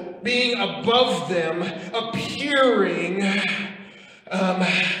angel being above them, appearing,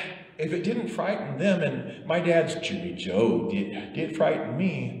 if it didn't frighten them, and my dad's Jimmy Joe did frighten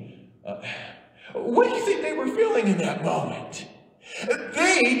me, what do you think they were feeling in that moment?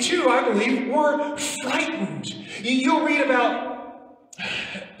 They, too, I believe, were frightened. You'll read about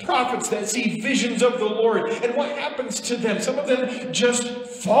prophets that see visions of the Lord, and what happens to them? Some of them just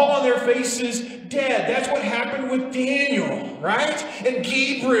fall on their faces dead. That's what happened with Daniel, right? And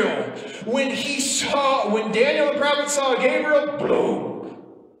Gabriel. When Daniel the prophet saw Gabriel, boom.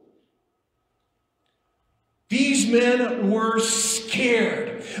 These men were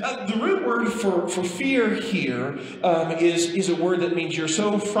scared. The root word for fear here is a word that means you're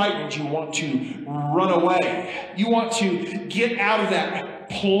so frightened you want to run away. You want to get out of that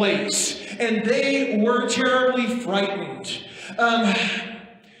place. And they were terribly frightened.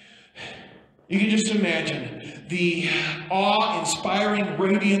 You can just imagine the awe-inspiring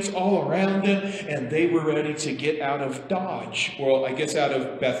radiance all around them, and they were ready to get out of Dodge. Well, I guess out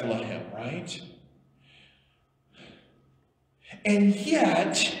of Bethlehem, right? And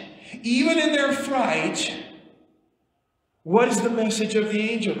yet, even in their fright, what is the message of the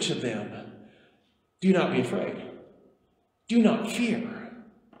angel to them? Do not be afraid. Do not fear.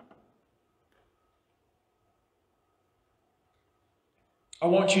 I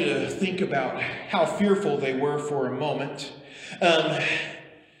want you to think about how fearful they were for a moment.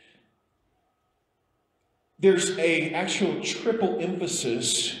 There's an actual triple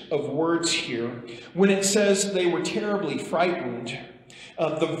emphasis of words here. When it says they were terribly frightened,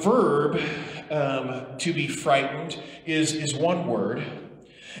 the verb to be frightened is one word.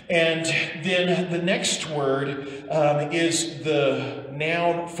 And then the next word is the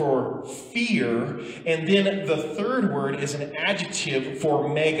noun for fear. And then the third word is an adjective for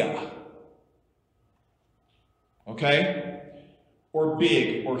mega. Okay? Or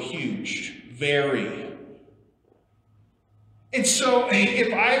big, or huge, very. And so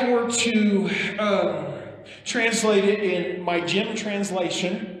if I were to translate it in my Jim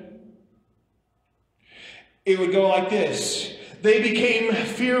translation, it would go like this. They became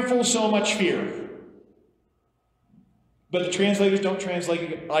fearful, so much fear. But the translators don't translate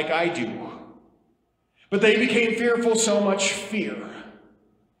it like I do. But they became fearful, so much fear.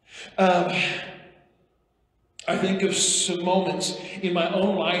 I think of some moments in my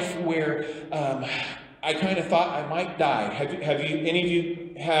own life where I kind of thought I might die. Have any of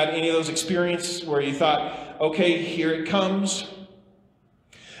you had any of those experiences where you thought, okay, here it comes?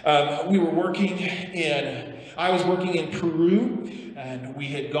 I was working in Peru, and we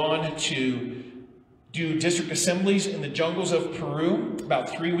had gone to do district assemblies in the jungles of Peru. About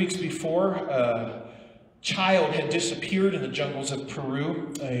 3 weeks before, a child had disappeared in the jungles of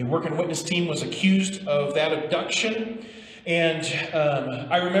Peru. A work and witness team was accused of that abduction. And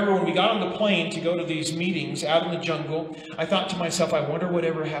I remember when we got on the plane to go to these meetings out in the jungle, I thought to myself, I wonder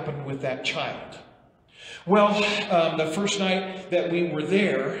whatever happened with that child. Well, the first night that we were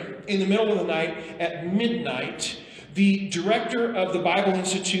there, in the middle of the night, at midnight, the director of the Bible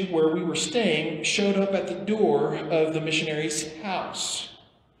Institute where we were staying showed up at the door of the missionary's house.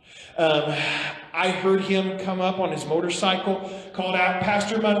 I heard him come up on his motorcycle, called out,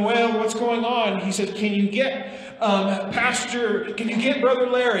 "Pastor Manuel, what's going on?" He said, "Can you get Pastor, can you get Brother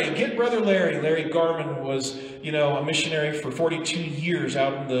Larry? Get Brother Larry. Larry Garman was, a missionary for 42 years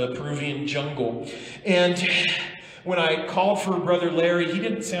out in the Peruvian jungle. And when I called for Brother Larry, he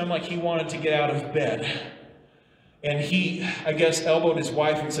didn't sound like he wanted to get out of bed. And he, I guess, elbowed his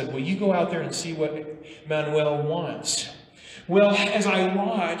wife and said, well, you go out there and see what Manuel wants. Well, as I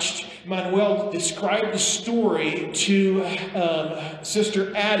watched, Manuel describe the story to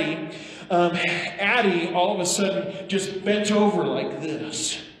Sister Addie. Addie, all of a sudden, just bent over like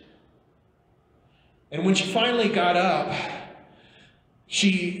this. And when she finally got up,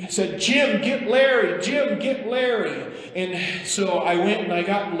 she said, Jim, get Larry. Jim, get Larry. And so I went and I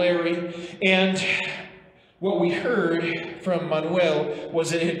got Larry. And what we heard from Manuel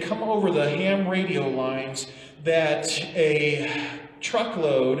was that it had come over the ham radio lines that a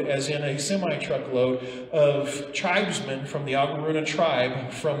truckload, as in a semi-truckload, of tribesmen from the Agaruna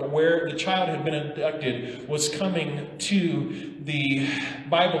tribe, from where the child had been abducted, was coming to the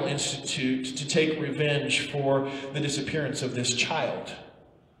Bible Institute to take revenge for the disappearance of this child.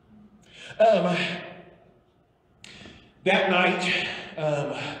 That night,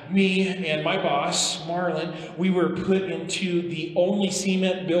 me and my boss, Marlon, we were put into the only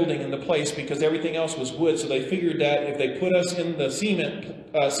cement building in the place because everything else was wood. So they figured that if they put us in the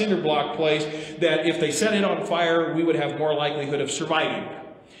cement cinder block place, that if they set it on fire, we would have more likelihood of surviving.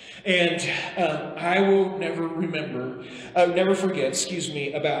 And I will never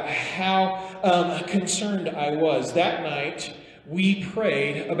forget, about how concerned I was. That night, we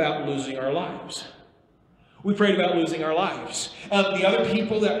prayed about losing our lives. We prayed about losing our lives. The other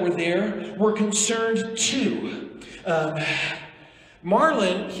people that were there were concerned too.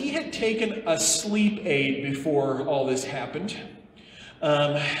 Marlon, he had taken a sleep aid before all this happened.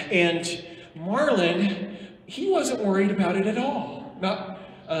 And Marlon, he wasn't worried about it at all.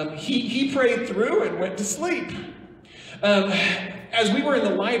 He prayed through and went to sleep. As we were in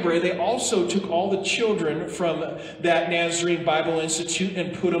the library, they also took all the children from that Nazarene Bible Institute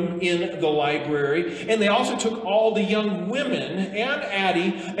and put them in the library. And they also took all the young women and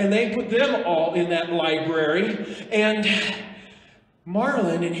Addie, and they put them all in that library. And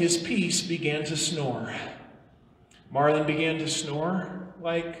Marlon, in his peace, began to snore. Marlon began to snore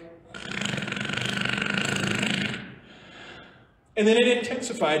like... And then it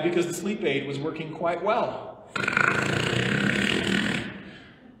intensified because the sleep aid was working quite well.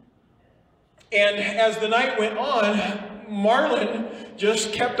 And as the night went on, Marlon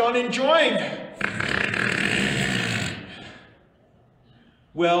just kept on enjoying.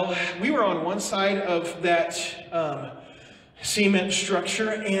 Well, we were on one side of that cement structure,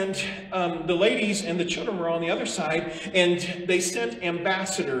 and the ladies and the children were on the other side, and they sent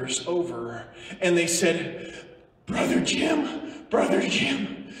ambassadors over, and they said, Brother Jim,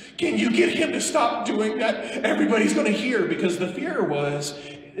 can you get him to stop doing that? Everybody's going to hear, because the fear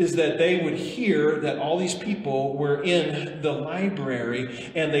is that they would hear that all these people were in the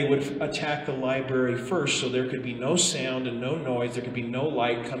library and they would attack the library first, so there could be no sound and no noise, there could be no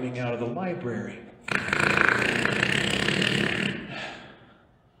light coming out of the library.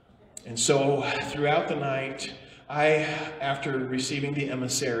 And so throughout the night, I, after receiving the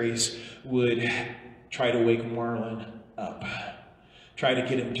emissaries, would try to wake Marlon up, try to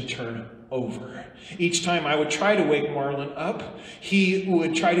get him to turn over. Each time I would try to wake Marlon up, he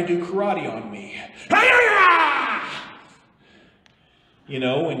would try to do karate on me. You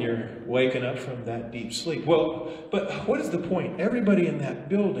know, when you're waking up from that deep sleep. Well, but what is the point? Everybody in that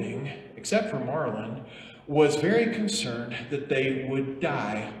building, except for Marlon, was very concerned that they would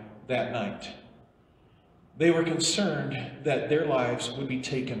die that night. They were concerned that their lives would be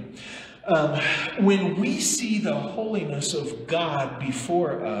taken. When we see the holiness of God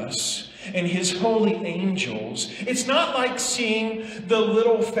before us and his holy angels, it's not like seeing the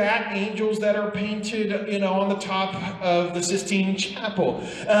little fat angels that are painted, on the top of the Sistine Chapel.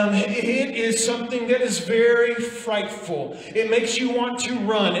 It is something that is very frightful. It makes you want to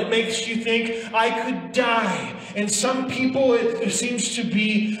run. It makes you think, I could die. And some people, it seems to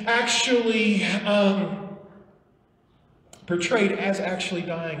be actually portrayed as actually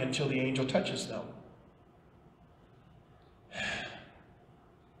dying until the angel touches them.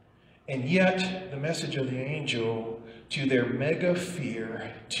 And yet, the message of the angel, to their mega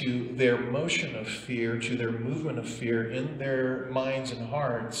fear, to their motion of fear, to their movement of fear in their minds and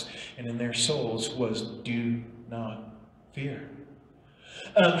hearts and in their souls, was, do not fear.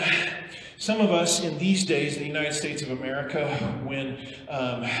 Some of us in these days in the United States of America, when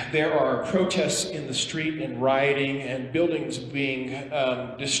there are protests in the street and rioting and buildings being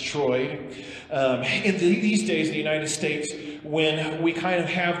destroyed, in these days in the United States, when we kind of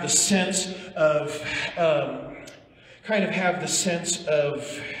have the sense of kind of have the sense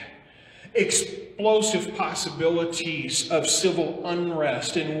of explosive possibilities of civil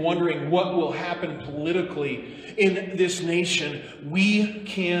unrest and wondering what will happen politically in this nation, we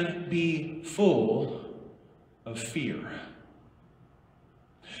can be full of fear.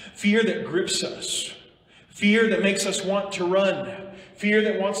 Fear that grips us. Fear that makes us want to run. Fear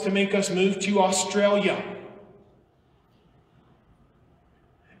that wants to make us move to Australia.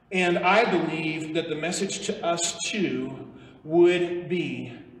 And I believe that the message to us too would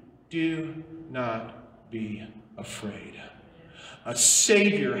be, do not be afraid. A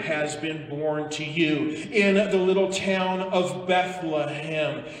Savior has been born to you in the little town of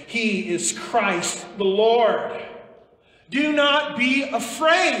Bethlehem. He is Christ the Lord. Do not be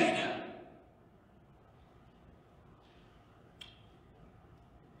afraid.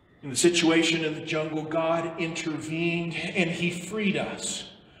 In the situation in the jungle, God intervened and He freed us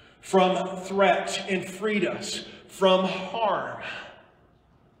from threat and freed us from harm.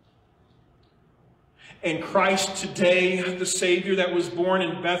 And Christ today, the Savior that was born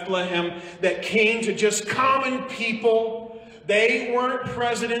in Bethlehem, that came to just common people. They weren't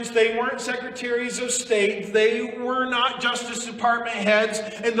presidents, they weren't secretaries of state, they were not Justice Department heads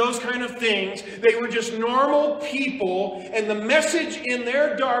and those kind of things. They were just normal people, and the message in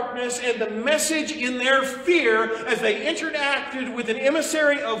their darkness and the message in their fear as they interacted with an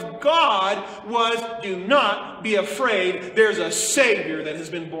emissary of God was, do not be afraid, there's a Savior that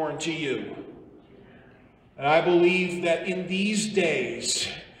has been born to you. And I believe that in these days,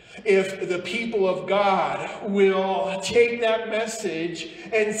 if the people of God will take that message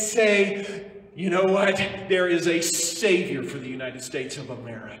and say, you know what, there is a Savior for the United States of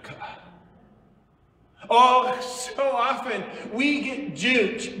America. Oh, so often we get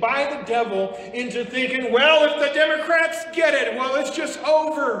duped by the devil into thinking, well, if the Democrats get it, well, it's just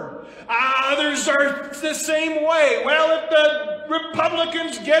over. Others are the same way. Well, if the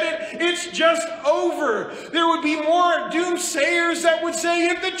Republicans get it, it's just over. There would be more doomsayers that would say,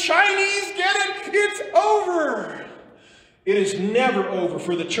 if the Chinese get it, it's over. It is never over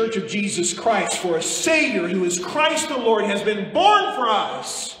for the Church of Jesus Christ, for a Savior who is Christ the Lord has been born for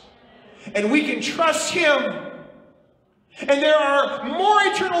us. And we can trust Him. And there are more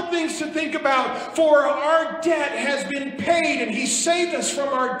eternal things to think about, for our debt has been paid, and He saved us from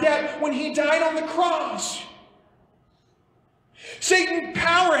our debt when He died on the cross. Satan's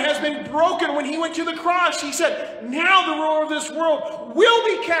power has been broken when He went to the cross. He said, now the ruler of this world will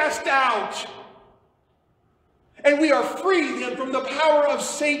be cast out. And we are free then from the power of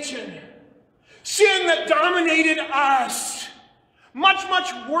Satan. Sin that dominated us, much,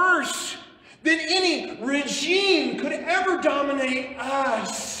 much worse than any regime could ever dominate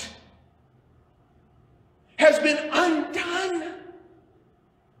us, has been undone.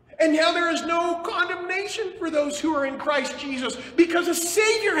 And now there is no condemnation for those who are in Christ Jesus, because a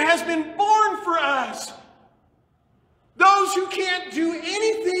Savior has been born for us. Those who can't do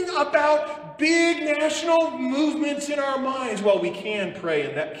anything about big national movements in our minds. Well, we can pray,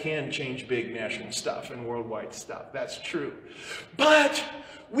 and that can change big national stuff and worldwide stuff. That's true. But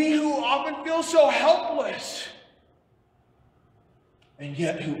we who often feel so helpless, and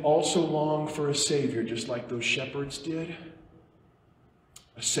yet who also long for a Savior, just like those shepherds did,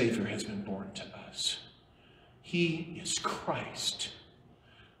 a Savior has been born to us. He is Christ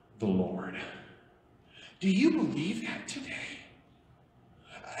the Lord. Do you believe that today?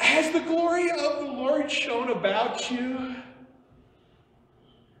 Has the glory of the Lord shone about you?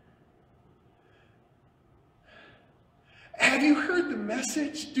 Have you heard the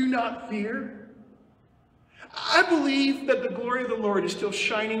message, do not fear? I believe that the glory of the Lord is still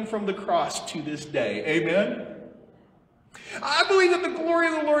shining from the cross to this day. Amen? I believe that the glory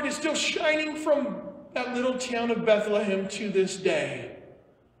of the Lord is still shining from that little town of Bethlehem to this day.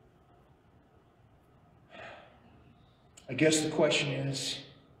 I guess the question is,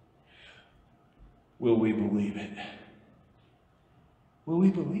 will we believe it? Will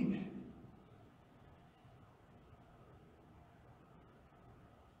we believe it?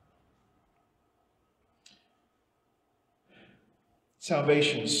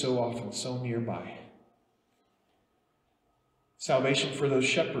 Salvation is so often so nearby. Salvation for those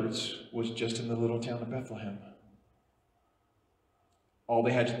shepherds was just in the little town of Bethlehem. All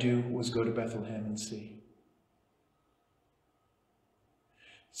they had to do was go to Bethlehem and see.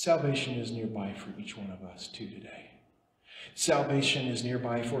 Salvation is nearby for each one of us too today. Salvation is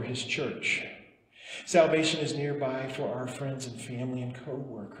nearby for His church. Salvation is nearby for our friends and family and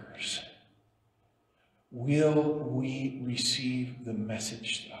co-workers. Will we receive the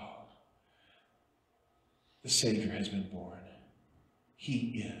message, though? The Savior has been born.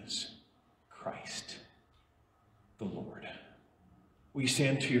 He is Christ the Lord. Will you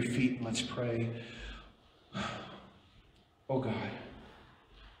stand to your feet and let's pray? Oh God,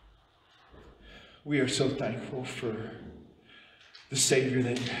 we are so thankful for the Savior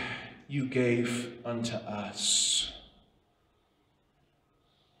that you gave unto us.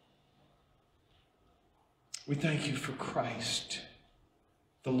 We thank you for Christ,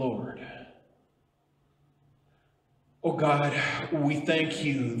 the Lord. Oh God, we thank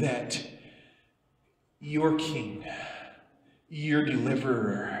you that your King, your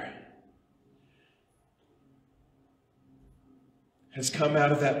deliverer, has come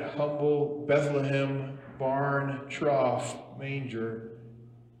out of that humble Bethlehem barn, trough, manger,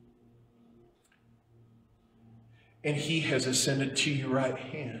 and he has ascended to your right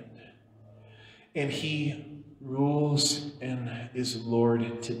hand, and he rules and is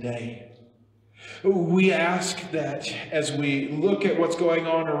Lord today. We ask that as we look at what's going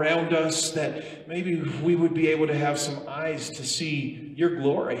on around us, that maybe we would be able to have some eyes to see your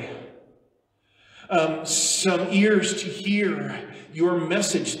glory, some ears to hear your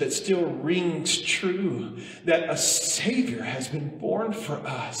message that still rings true, that a Savior has been born for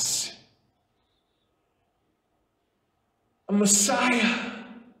us, a Messiah,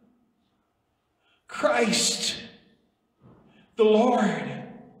 Christ, the Lord.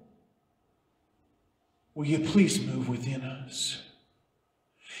 Will you please move within us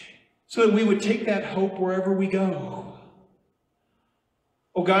so that we would take that hope wherever we go?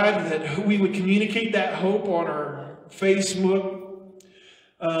 Oh God, that we would communicate that hope on our Facebook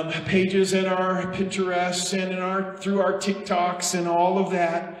pages and our Pinterest and through our TikToks and all of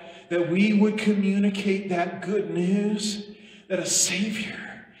that, that we would communicate that good news that a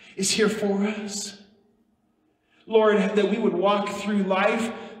Savior is here for us. Lord, that we would walk through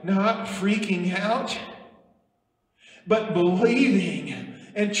life not freaking out, but believing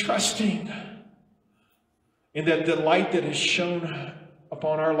and trusting, and that the light that is shone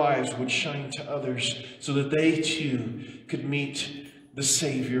upon our lives would shine to others so that they too could meet the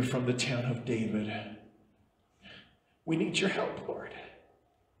Savior from the town of David. We need your help, Lord.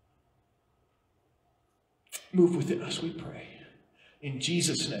 Move within us, we pray. In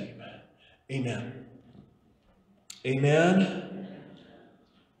Jesus' name, amen. Amen.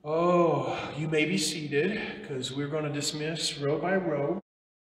 Oh, you may be seated because we're going to dismiss row by row.